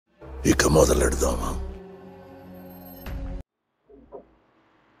ఇక మొదలెడదామా?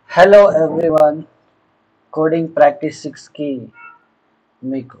 Hello everyone, coding practice 6కి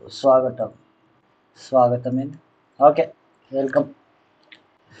మీకు స్వాగతం ఓకే, వెల్కమ్.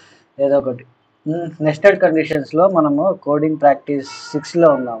 ఏదో ఒకటి నెస్టెడ్ కండిషన్స్లో మనము కోడింగ్ ప్రాక్టీస్ 6లో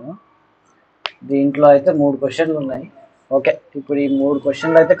ఉన్నాము. దీంట్లో అయితే 3 క్వశ్చన్లు ఉన్నాయి. ఓకే, ఇప్పుడు ఈ 3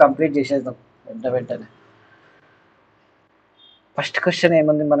 క్వశ్చన్లు అయితే కంప్లీట్ చేసేద్దాం వెంటనే. ఫస్ట్ క్వశ్చన్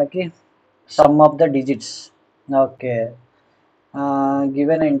ఏముంది మనకి? Some of the digits. Okay,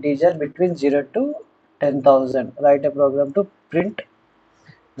 given integer between 0 to 10,000, write a program to print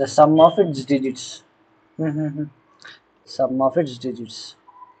the sum of its digits. Sum of its digits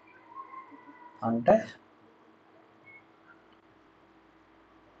అంటే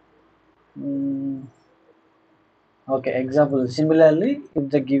okay, example, similarly if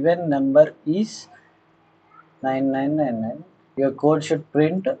the given number is 9999, your code should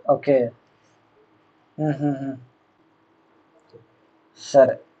print. Okay.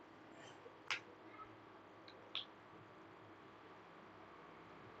 సరే,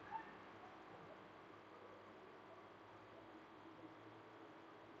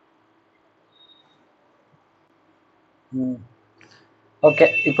 okay.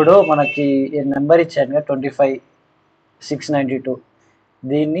 ఇప్పుడు మనకి number ఇచ్చాను 25,692.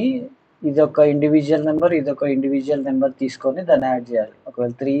 దీన్ని ఇదొక individual number, ఇదొక individual number తీసుకొని దాన్ని యాడ్ చేయాలి.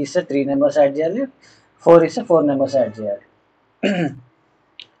 ఒకవేళ 3 ఇస్తే 3 నెంబర్స్ యాడ్ చేయాలి, 4 ఇస్తే 4 నెంబర్స్ యాడ్ చేయాలి.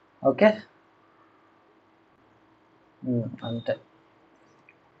 ఓకే, అంతే.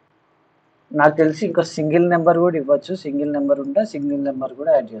 నాకు తెలిసి ఇంకో సింగిల్ నెంబర్ కూడా ఇవ్వచ్చు. సింగిల్ నెంబర్ ఉంటే సింగిల్ నెంబర్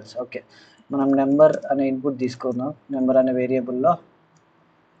కూడా యాడ్ చేయొచ్చు. ఓకే, మనం నెంబర్ అనే ఇన్పుట్ తీసుకుందాం. నెంబర్ అనే వేరియబుల్లో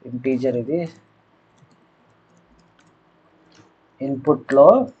ఇంటీజర్, ఇది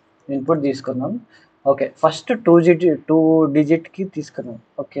ఇన్పుట్ తీసుకున్నాం. ఓకే, ఫస్ట్ 2 డిజిట్కి తీసుకున్నాం.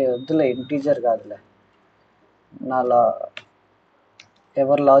 ఓకే, వద్దులే, ఇంటీజర్ కాదులే. నాలా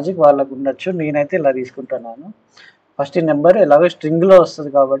ఎవరి లాజిక్ వాళ్ళకు ఉండొచ్చు, నేనైతే ఇలా తీసుకుంటున్నాను. ఫస్ట్ ఈ నెంబర్ ఎలాగో స్ట్రింగ్లో వస్తుంది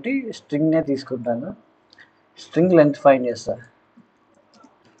కాబట్టి స్ట్రింగ్నే తీసుకుంటాను. స్ట్రింగ్ లెంత్ ఫైండ్ చేస్తా.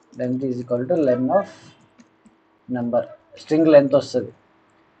 Length is equal to లెన్ of number. String length వస్తుంది.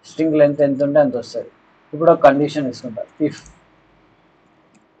 స్ట్రింగ్ లెంత్ ఎంత ఉంటే అంత వస్తుంది. ఇప్పుడు ఒక కండిషన్ తీసుకుంటా. If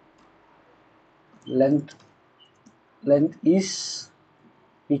length is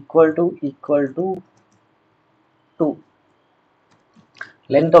equal to 2.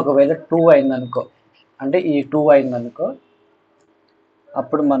 Length ఒకవేళ 2 అయిందనుకో, అంటే ఈ 2 అయిందనుకో,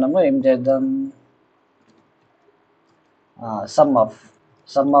 అప్పుడు మనము ఏం చేద్దాం? సమ్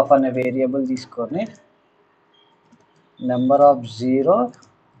ఆఫ్ అనే వేరియబుల్ తీసుకొని number of 0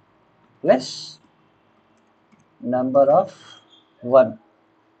 plus number of 1.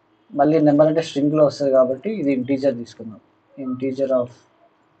 మళ్ళీ నెంబర్ అంటే స్ట్రింగ్లో వస్తుంది కాబట్టి ఇది ఇంటీజర్ తీసుకున్నాం. ఇంటీజర్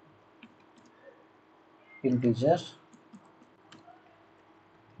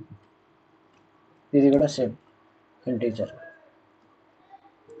ఇది కూడా సేమ్ ఇంటీజర్.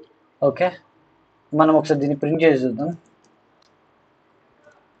 ఓకే, మనం ఒకసారి దీన్ని ప్రింట్ చేసి చూద్దాం.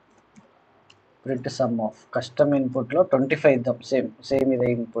 ప్రింట్ సమ్ ఆఫ్ కస్టమ్ ఇన్పుట్లో 25 ఇద్దాం. సేమ్ ఇదే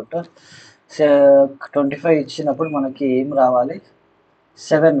ఇన్పుట్. 25 ఇచ్చినప్పుడు మనకి ఏం రావాలి?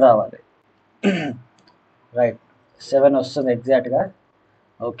 7 రావాలి. రైట్, 7 వస్తుంది ఎగ్జాక్ట్గా.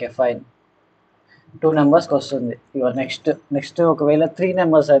 Okay, fine. 2 నెంబర్స్కి వస్తుంది. ఇవాళ నెక్స్ట్ ఒకవేళ 3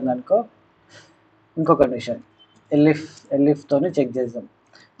 నెంబర్స్ అయిందనుకో, ఇంకో కండిషన్ ఎల్ఇఫ్తోని చెక్ చేద్దాం.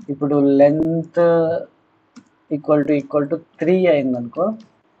 ఇప్పుడు లెంత్ ఈక్వల్ టు 3 అయిందనుకో,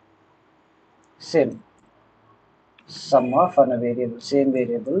 సేమ్ సమ్ ఆఫ్ అనే variable, same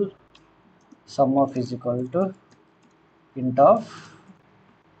variable some of is equal to ఇంట్ ఆఫ్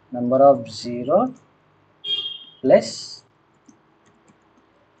నెంబర్ ఆఫ్ 0 ప్లస్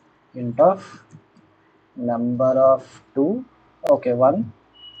ఇంట్ of number of 2. Okay, 1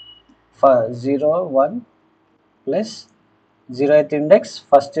 0 1 plus 0th index,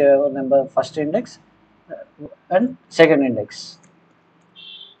 first index and second index,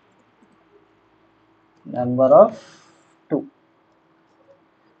 number of 2.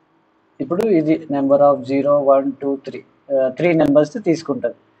 ఇప్పుడు ఇది number of 0 1 2 3 numbers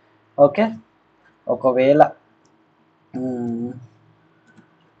తీసుకుంటుంది. Okay, ఒకవేళ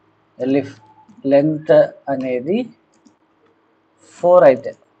ఎలిఫ్ length అనేది 4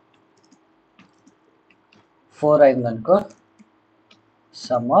 అయిందనుకో,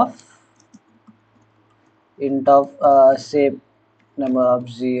 some of ఇంట్ of same number of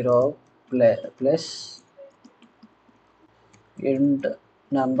 0 plus ఇంట్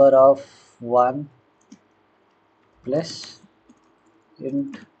నెంబర్ ఆఫ్ 1 ప్లస్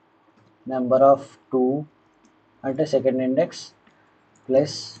ఇంట్ నెంబర్ ఆఫ్ 2 అంటే సెకండ్ ఇండెక్స్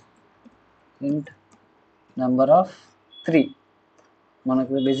ప్లస్ ఇంట్ నెంబర్ ఆఫ్ 3.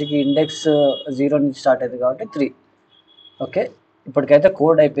 మనకు బేసిక్ ఇండెక్స్ 0 నుంచి స్టార్ట్ అయింది కాబట్టి 3. ఓకే, ఇప్పటికైతే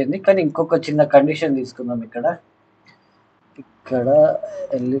కోడ్ అయిపోయింది. కానీ ఇంకొక చిన్న కండిషన్ తీసుకుందాం. ఇక్కడ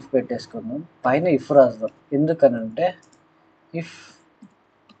ఎల్ఇఫ్ పెట్టేసుకుందాం, పైన ఇఫ్ రాద్దాం. ఎందుకనంటే if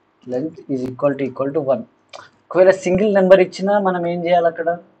length is equal to 1. ఒకవేళ సింగిల్ నెంబర్ ఇచ్చినా మనం ఏం చేయాలి? అక్కడ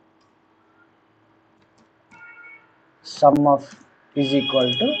some of is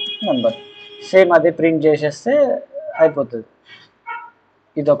equal to number. Same అదే ప్రింట్ చేసేస్తే అయిపోతుంది.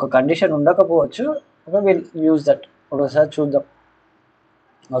 ఇది ఒక కండిషన్ ఉండకపోవచ్చు, విల్ యూజ్ దట్. ఒకసారి చూద్దాం.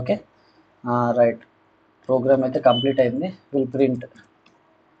 Okay, right. ప్రోగ్రామ్ అయితే కంప్లీట్ అయింది. Will print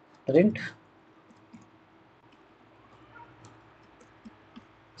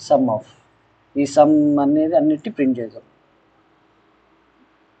some of. ఈ సమ్ అనేది అన్నిటి ప్రింట్ చేద్దాం.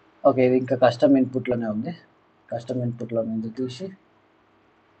 ఓకే, ఇది ఇంకా కస్టమ్ ఇన్పుట్లోనే ఉంది. కస్టమ్ ఇన్పుట్లో నుంచి తీసి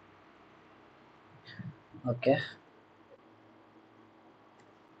okay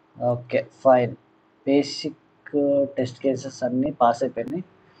fine. Basic test cases అన్నీ పాస్ అయిపోయినాయి.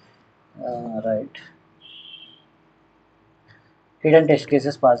 Right, hidden test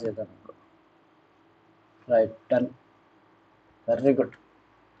cases pass చేద్దాం. Right, done. Very good.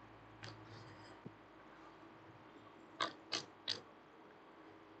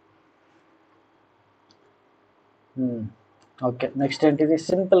 Okay, next ఏంటిది?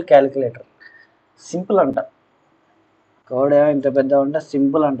 Simple calculator. సింపుల్ అంట, కోడ్ ఇంత పెద్ద ఉంటే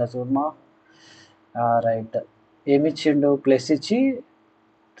సింపుల్ అంట. చూడమా. రైట్, ఏమి ఇచ్చిండు? ప్లస్ ఇచ్చి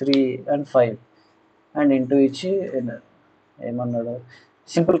 3 and 5 అండ్ ఇంటూ ఇచ్చి ఏమన్నాడు?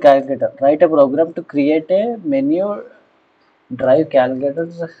 Simple calculator. Right A programme to create a menu drive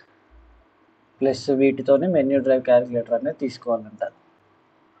calculators. Plus వీటితోనే మెన్యూ డ్రైవ్ క్యాలిక్యులేటర్ అనేది తీసుకోవాలంట.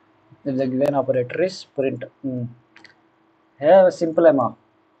 The given operator is print. Simple ఏమా.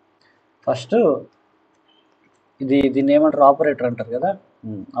 ఫస్ట్ దీన్ని ఏమంటారు? ఆపరేటర్ అంటారు కదా.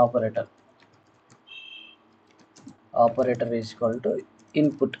 Operator is equal to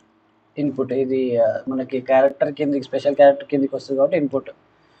input. ఇది మనకి క్యారెక్టర్ కిందకి, స్పెషల్ క్యారెక్టర్ కిందకి వస్తుంది కాబట్టి ఇన్పుట్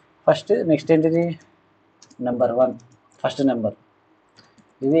ఫస్ట్. నెక్స్ట్ ఏంటిది? Number 1, first number.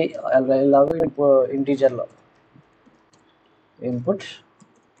 ఇది ఇలాగ ఇంటీజర్లో input.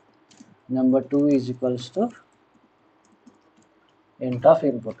 Number 2 is equals to ఇంట్ ఆఫ్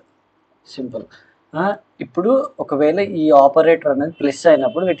ఇన్పుట్. సింపుల్. ఇప్పుడు ఒకవేళ ఈ ఆపరేటర్ అనేది ప్లస్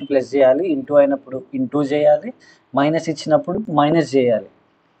అయినప్పుడు వీటిని ప్లస్ చేయాలి, ఇంటూ అయినప్పుడు ఇంటూ చేయాలి, మైనస్ ఇచ్చినప్పుడు మైనస్ చేయాలి.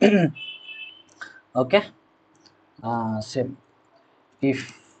 Okay, same. If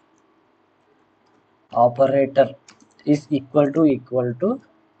operator is equal to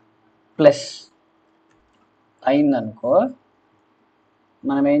plus అయిందనుకో,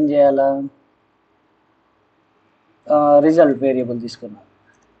 మనం ఏం చేయాలా? రిజల్ట్ వేరియబుల్ తీసుకున్నాం.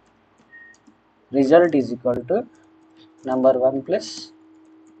 Result is equal to number 1 plus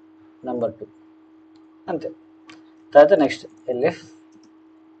number 2. అంతే. తర్వాత next LF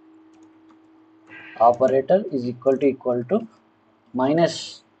operator is equal to minus.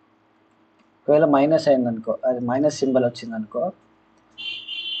 ఒకవేళ మైనస్ అయిందనుకో, అది మైనస్ సింబల్ వచ్చిందనుకో,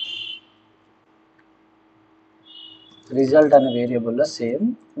 రిజల్ట్ అనే వేరియబుల్లో సేమ్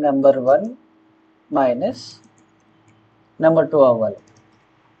నెంబర్ 1 మైనస్ నెంబర్ 2 అవ్వాలి.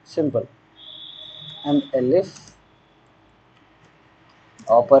 Simple. And LF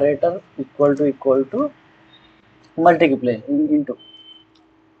operator equal to multiply into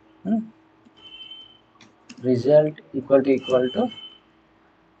result equal to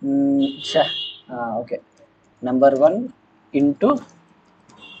okay, number 1 into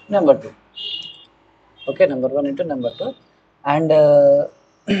number 2. Okay, number 1 into number 2. And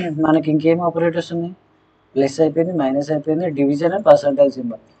మనకి ఇంకేం operators ఉన్నాయి? Plus అయిపోయింది, మైనస్ అయిపోయింది, division and percentage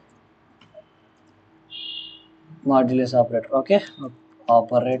symbol, modulus operator. Okay,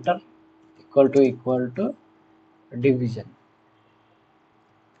 operator equal to division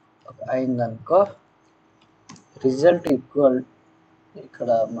అయిందనుకో, result equal, ఇక్కడ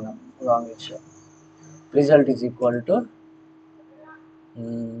మనం wrong ఇచ్చాం. Result is equal to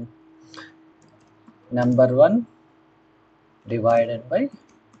number 1 divided by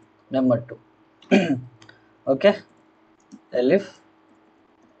number 2. Okay, elif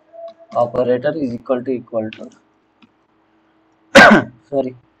operator is equal to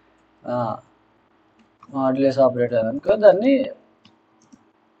sorry modulus operator అనుకో, దాన్ని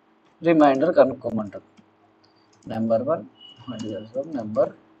reminder కనుక్కోమంటారు. Number 1 modulus of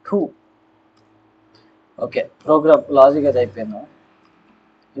number 2. Okay, program logic అది అయిపోయిందా?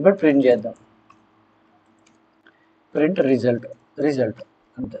 ఇప్పుడు print చేద్దాం. ప్రింట్ రిజల్ట్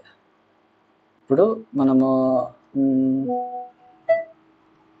అంతే. ఇప్పుడు మనము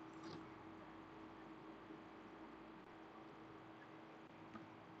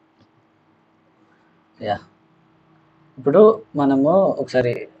యా ఇప్పుడు మనము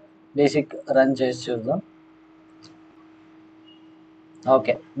ఒకసారి బేసిక్ రన్ చేసి చూద్దాం.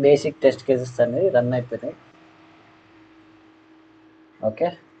 ఓకే, బేసిక్ టెస్ట్ కేసెస్ అనేది రన్ అయిపోయినాయి. ఓకే,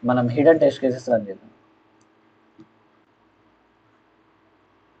 మనం హిడెన్ టెస్ట్ కేసెస్ రన్ చేద్దాం.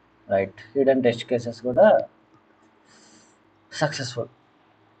 రైట్, హిడెన్ టెస్ట్ కేసెస్ కూడా సక్సెస్ఫుల్.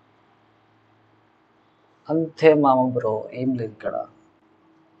 అంతే మామ బ్రో, ఏం లేదు ఇక్కడ.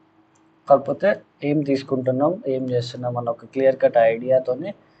 కాకపోతే ఏం తీసుకుంటున్నాం, ఏం చేస్తున్నాం అన్న ఒక క్లియర్ కట్ ఐడియాతోనే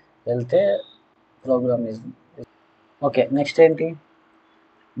వెళ్తే ప్రోగ్రామ్ ఈజ్. ఓకే, నెక్స్ట్ ఏంటి?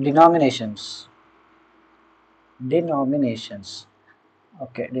 డినామినేషన్స్.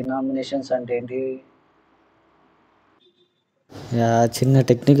 ఓకే, డినామినేషన్స్ అంటే ఏంటి? చిన్న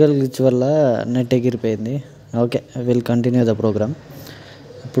టెక్నికల్ గ్లిచ్ వల్ల నెట్ ఎగిరిపోయింది. Okay, will continue the programme.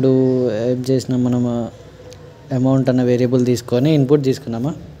 ఇప్పుడు ఏం చేసినాం మనం, అమౌంట్ అన్న వేరియబుల్ తీసుకొని ఇన్పుట్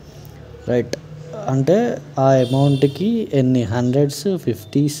తీసుకున్నామా? రైట్, అంటే ఆ అమౌంట్కి ఎన్ని హండ్రెడ్స్,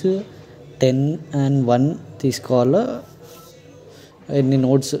 50s, 10 and 1 తీసుకోవాలో, ఎన్ని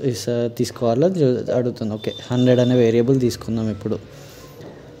నోట్స్ తీసుకోవాలో అడుగుతుంది. ఓకే, 100 అనే వేరియబుల్ తీసుకుందాం. ఇప్పుడు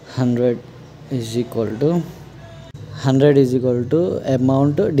 100 is equal to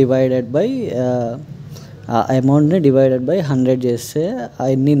amount divided by, ఆ అమౌంట్ని డివైడెడ్ బై 100 చేస్తే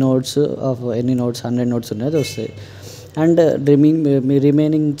ఎన్ని నోట్స్ 100 నోట్స్ ఉన్నాయి వస్తాయి. అండ్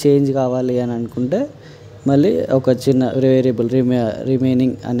రిమైనింగ్ చేంజ్ కావాలి అని అనుకుంటే మళ్ళీ ఒక చిన్న వేరియబుల్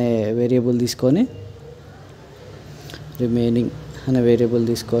రిమైనింగ్ అనే వేరియబుల్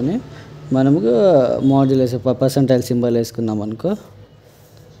తీసుకొని మనము మాడ్యులస్ పర్సంటైల్ సింబల్ వేసుకున్నాం అనుకో,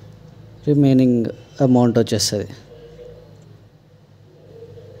 రిమైనింగ్ అమౌంట్ వచ్చేస్తుంది.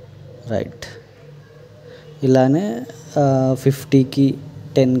 రైట్, ఇలానే 50కి,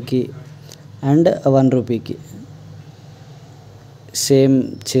 10కి అండ్ 1 రూపీకి సేమ్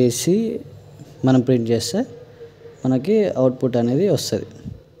చేసి మనం ప్రింట్ చేస్తే మనకి అవుట్పుట్ అనేది వస్తుంది.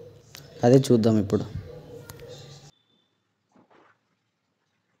 అదే చూద్దాం ఇప్పుడు.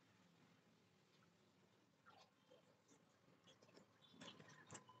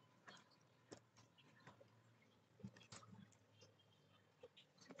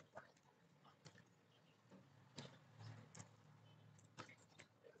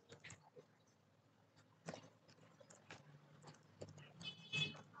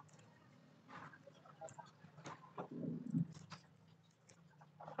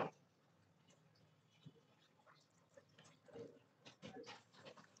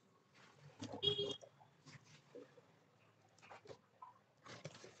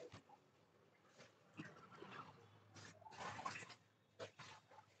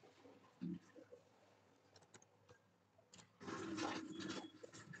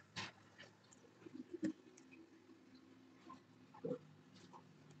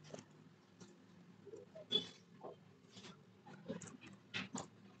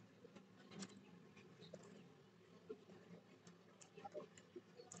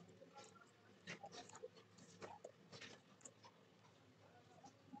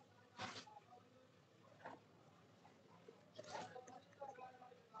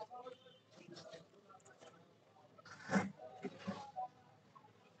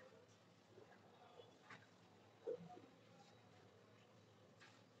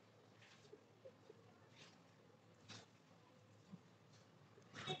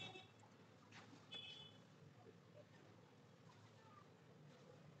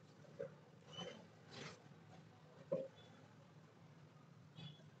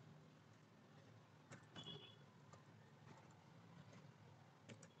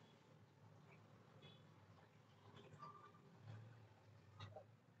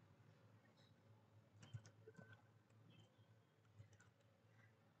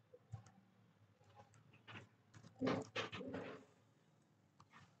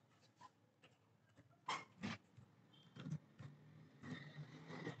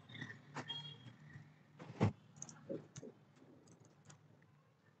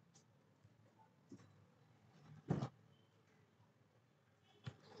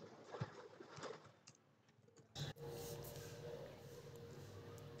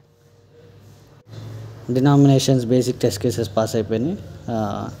 Denominations basic test cases pass అయిపోయినాయి.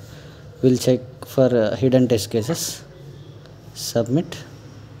 Will check for hidden test cases. Submit.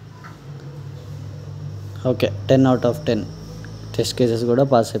 Okay, 10 out of 10 test cases కూడా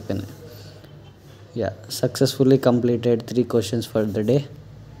పాస్ అయిపోయినాయి. Successfully completed 3 questions for the day.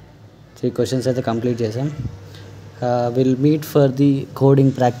 3 questions అయితే కంప్లీట్ చేసాం. Will meet for the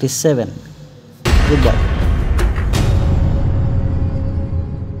coding practice 7. Good bye.